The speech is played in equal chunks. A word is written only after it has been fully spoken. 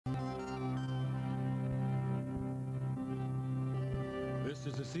This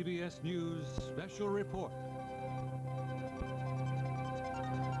is a CBS News special report.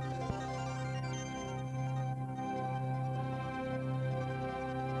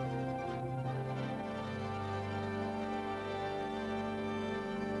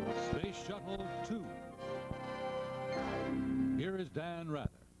 Space Shuttle 2. Here is Dan Rather.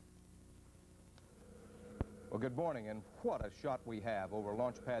 Well, good morning, and what a shot we have over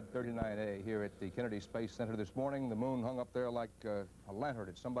Launch Pad 39A here at the Kennedy Space Center this morning. The moon hung up there like a lantern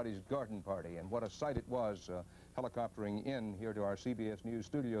at somebody's garden party, and what a sight it was helicoptering in here to our CBS News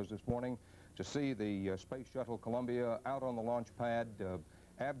studios this morning to see the Space Shuttle Columbia out on the launch pad.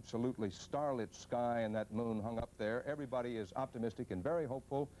 Absolutely starlit sky, and that moon hung up there. Everybody is optimistic and very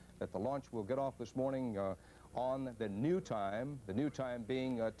hopeful that the launch will get off this morning on the new time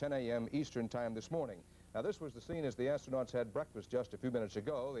being 10 a.m. Eastern time this morning. Now, this was the scene as the astronauts had breakfast just a few minutes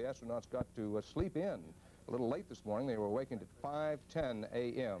ago. The astronauts got to sleep in a little late this morning. They were awakened at 5:10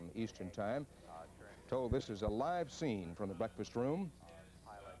 a.m. Eastern time. Told this is a live scene from the breakfast room.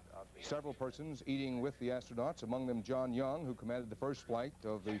 Several persons eating with the astronauts, among them John Young, who commanded the first flight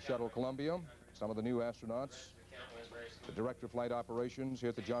of the Shuttle Columbia. Some of the new astronauts, the Director of Flight Operations here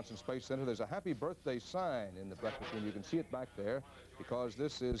at the Johnson Space Center. There's a happy birthday sign in the breakfast room. You can see it back there because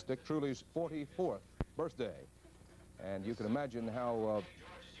this is Dick Truly's 44th birthday. And you can imagine how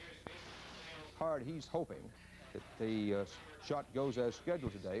hard he's hoping that the shot goes as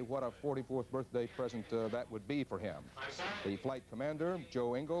scheduled today. What a 44th birthday present that would be for him. The flight commander,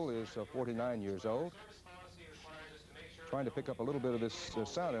 Joe Engle, is 49 years old. Trying to pick up a little bit of this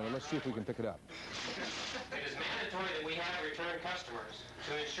sound, and let's see if we can pick it up. It is mandatory that we have return customers.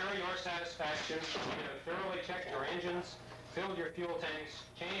 To ensure your satisfaction, we have thoroughly checked your engines, filled your fuel tanks,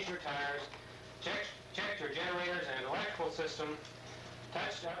 changed your tires, checked your generators and electrical system,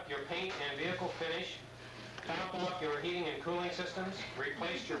 touched up your paint and vehicle finish, topped off your heating and cooling systems,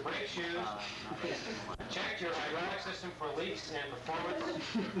 replaced your brake shoes, checked your hydraulic system for leaks and performance,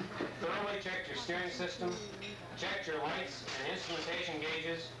 thoroughly checked your steering system, checked your lights and instrumentation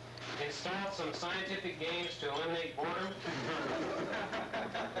gauges, installed some scientific games to eliminate boredom,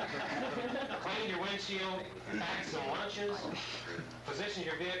 cleaned your windshield, packed some lunches, positioned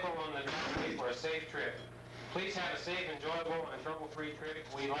your vehicle on the driveway for a safe trip. Please have a safe, enjoyable, and trouble-free trip.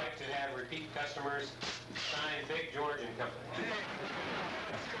 We like to have repeat customers. Signed, Big George and Company.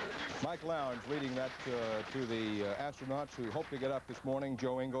 Mike Lowndes leading that to the astronauts who hope to get up this morning,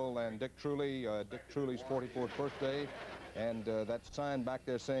 Joe Engle and Dick Truly. Dick Truly's 44th birthday. And that sign back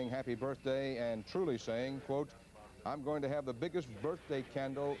there saying happy birthday, and Truly saying, quote, I'm going to have the biggest birthday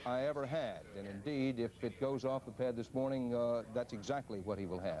candle I ever had. And indeed, if it goes off the pad this morning, that's exactly what he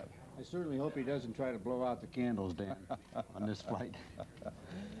will have. I certainly hope he doesn't try to blow out the candles, Dan, on this flight.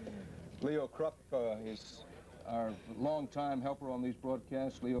 Leo Krupp is our longtime helper on these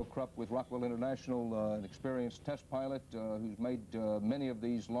broadcasts. Leo Krupp with Rockwell International, an experienced test pilot who's made many of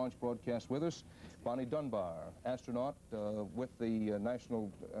these launch broadcasts with us. Bonnie Dunbar, astronaut with the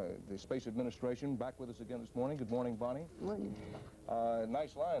the Space Administration, back with us again this morning. Good morning, Bonnie. Good morning.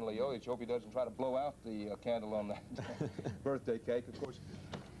 Nice line, Leo. I hope he doesn't try to blow out the candle on that birthday cake. Of course,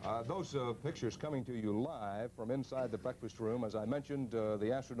 those pictures coming to you live from inside the breakfast room. As I mentioned,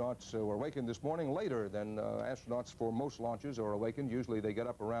 the astronauts were awakened this morning later than astronauts for most launches are awakened. Usually they get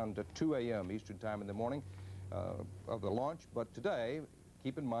up around 2 a.m. Eastern time in the morning of the launch. But today,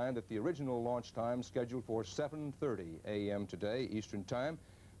 keep in mind that the original launch time scheduled for 7:30 a.m. today, Eastern time.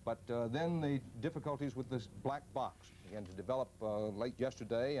 But then the difficulties with this black box began to develop late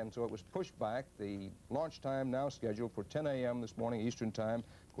yesterday, and so it was pushed back. The launch time now scheduled for 10 a.m. this morning, Eastern time,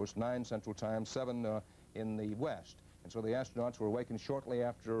 of course 9 Central time, 7 in the West. And so the astronauts were awakened shortly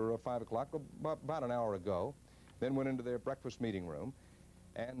after 5 o'clock, about an hour ago, then went into their breakfast meeting room.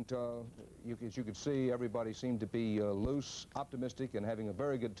 And as you could see, everybody seemed to be loose, optimistic, and having a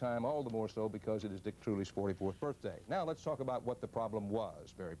very good time, all the more so because it is Dick Truly's 44th birthday. Now let's talk about what the problem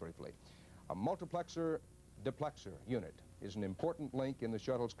was, very briefly. A multiplexer-duplexer unit is an important link in the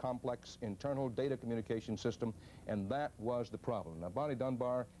shuttle's complex internal data communication system, and that was the problem. Now, Bonnie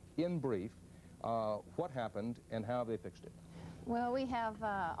Dunbar, in brief, what happened and how they fixed it? Well, we have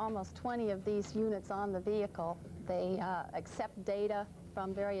almost 20 of these units on the vehicle. They accept data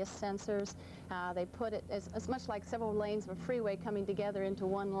from various sensors. They put it as much like several lanes of a freeway coming together into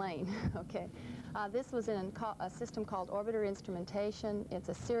one lane. Okay. This was in a system called orbiter instrumentation. It's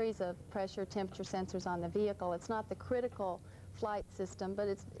a series of pressure, temperature sensors on the vehicle. It's not the critical flight system, but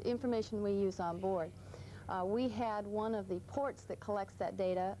it's information we use on board. We had one of the ports that collects that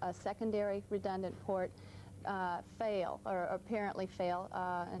data, a secondary redundant port, fail, or apparently fail,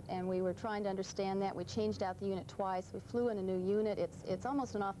 and we were trying to understand that. We changed out the unit twice. We flew in a new unit. It's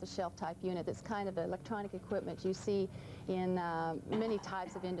almost an off-the-shelf type unit. It's kind of electronic equipment you see in many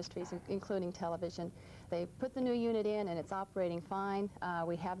types of industries, including television. They put the new unit in, and it's operating fine.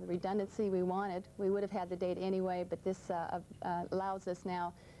 We have the redundancy we wanted. We would have had the data anyway, but this allows us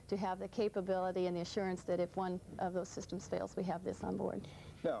now to have the capability and the assurance that if one of those systems fails, we have this on board.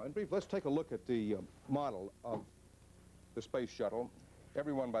 Now, in brief, let's take a look at the model of the Space Shuttle.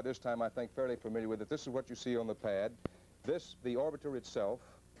 Everyone by this time, I think, fairly familiar with it. This is what you see on the pad. This, the orbiter itself.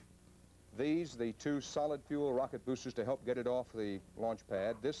 These, the two solid fuel rocket boosters to help get it off the launch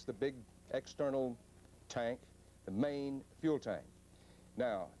pad. This, the big external tank, the main fuel tank.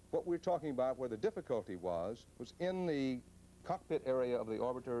 Now, what we're talking about, where the difficulty was in the cockpit area of the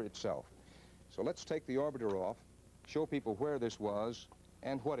orbiter itself. So let's take the orbiter off, show people where this was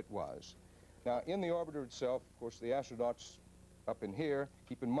and what it was. Now, in the orbiter itself, of course, the astronauts up in here,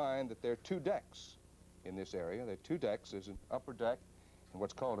 keep in mind that there are two decks in this area. There are two decks. There's an upper deck and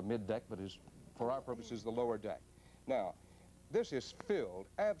what's called a mid-deck, but is, for our purposes, the lower deck. Now, this is filled,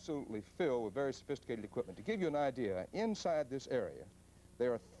 absolutely filled with very sophisticated equipment. To give you an idea, inside this area,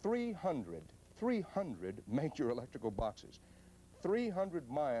 there are 300 major electrical boxes, 300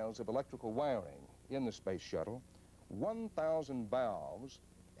 miles of electrical wiring in the Space Shuttle, 1,000 valves,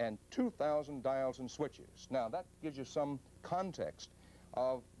 and 2,000 dials and switches. Now, that gives you some context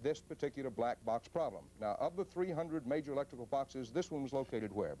of this particular black box problem. Now, of the 300 major electrical boxes, this one was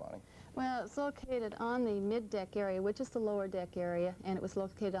located where, Bonnie? Well, it's located on the mid-deck area, which is the lower deck area, and it was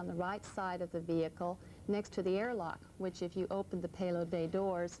located on the right side of the vehicle, next to the airlock, which, if you open the payload bay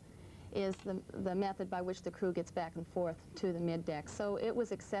doors, is the method by which the crew gets back and forth to the mid-deck. So it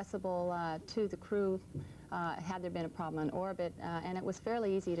was accessible to the crew had there been a problem in orbit, and it was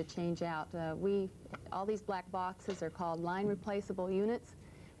fairly easy to change out. All these black boxes are called line replaceable units,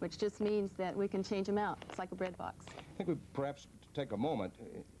 which just means that we can change them out. It's like a bread box. I think we perhaps take a moment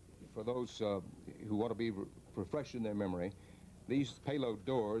for those who want to be refreshed in their memory. These payload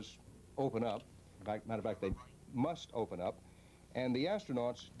doors open up. Matter of fact, they must open up. And the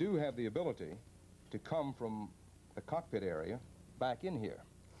astronauts do have the ability to come from the cockpit area back in here.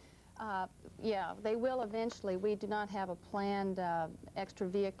 Yeah, they will eventually. We do not have a planned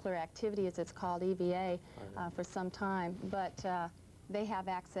extravehicular activity, as it's called, EVA, for some time, but they have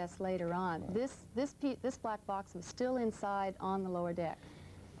access later on. This black box is still inside on the lower deck.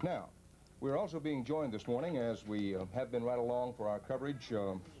 Now, we're also being joined this morning, as we have been right along for our coverage,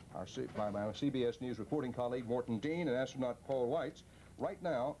 by my CBS News reporting colleague Morton Dean and astronaut Paul Weitz. Right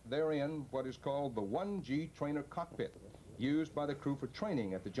now, they're in what is called the 1G trainer cockpit, used by the crew for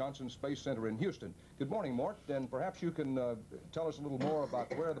training at the Johnson Space Center in Houston. Good morning, Mort, and perhaps you can tell us a little more about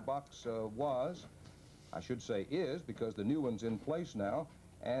where the box was, I should say is, because the new one's in place now,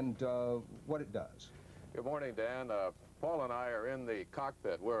 and what it does. Good morning, Dan. Paul and I are in the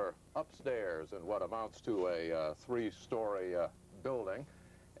cockpit. We're upstairs in what amounts to a three-story building,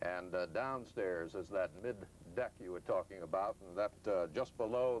 and downstairs is that mid-deck you were talking about, and that just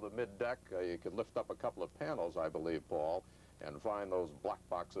below the mid-deck you can lift up a couple of panels, I believe, Paul, and find those black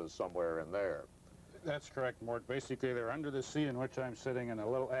boxes somewhere in there. That's correct, Mort. Basically, they're under the seat in which I'm sitting and a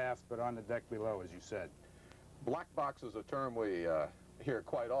little aft, but on the deck below, as you said. Black box is a term we hear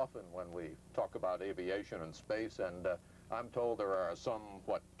quite often when we talk about aviation and space, and I'm told there are some,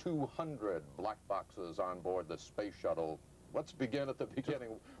 200 black boxes on board the Space Shuttle. Let's begin at the beginning.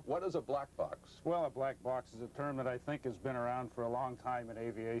 What is a black box? Well, a black box is a term that I think has been around for a long time in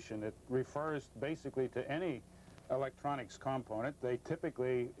aviation. It refers basically to any electronics component. They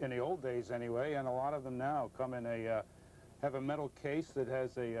typically, in the old days anyway, and a lot of them now, come in have a metal case that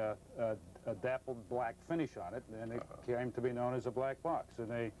has a dappled black finish on it, and it came to be known as a black box.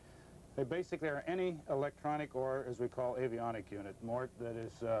 And they basically are any electronic, or as we call avionic unit, Mort, that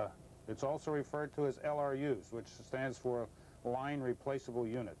is, it's also referred to as LRUs, which stands for line replaceable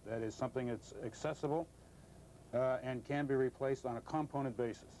unit. That is something that's accessible and can be replaced on a component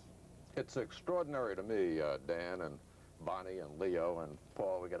basis. It's extraordinary to me, Dan and Bonnie and Leo and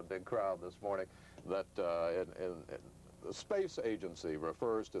Paul, we got a big crowd this morning, that the space agency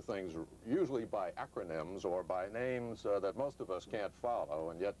refers to things usually by acronyms or by names that most of us can't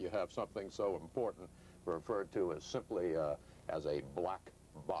follow, and yet you have something so important referred to as simply as a black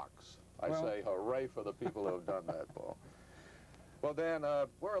box. I say hooray for the people who have done that, Paul. Well, Dan,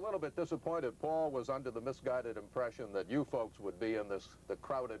 we're a little bit disappointed. Paul was under the misguided impression that you folks would be in the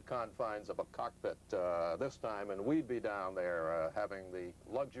crowded confines of a cockpit this time, and we'd be down there having the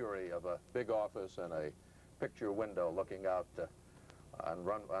luxury of a big office and a picture window looking out on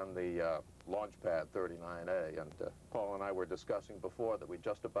the launch pad 39A, and Paul and I were discussing before that we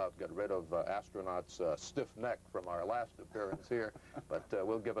just about got rid of astronauts' stiff neck from our last appearance here, but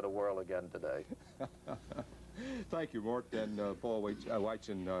we'll give it a whirl again today. Thank you, Mort, and Paul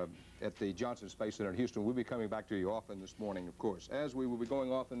Weitzen at the Johnson Space Center in Houston. We'll be coming back to you often this morning, of course, as we will be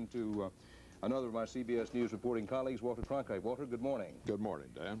going off into another of my CBS News reporting colleagues, Walter Cronkite. Walter, good morning. Good morning,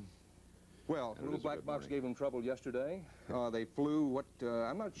 Dan. Well, the little black box gave them trouble yesterday. They flew what,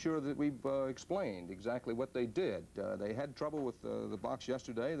 I'm not sure that we've explained exactly what they did. They had trouble with the box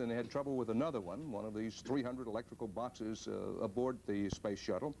yesterday, then they had trouble with another one of these 300 electrical boxes aboard the Space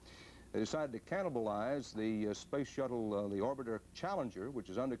Shuttle. They decided to cannibalize the Space Shuttle, the Orbiter Challenger, which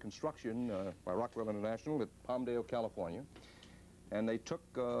is under construction by Rockwell International at Palmdale, California. And they took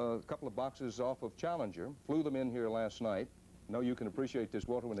a couple of boxes off of Challenger, flew them in here last night. I know you can appreciate this,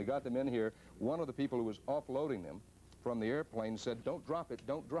 Walter. When they got them in here, one of the people who was offloading them from the airplane said, "Don't drop it,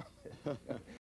 don't drop it."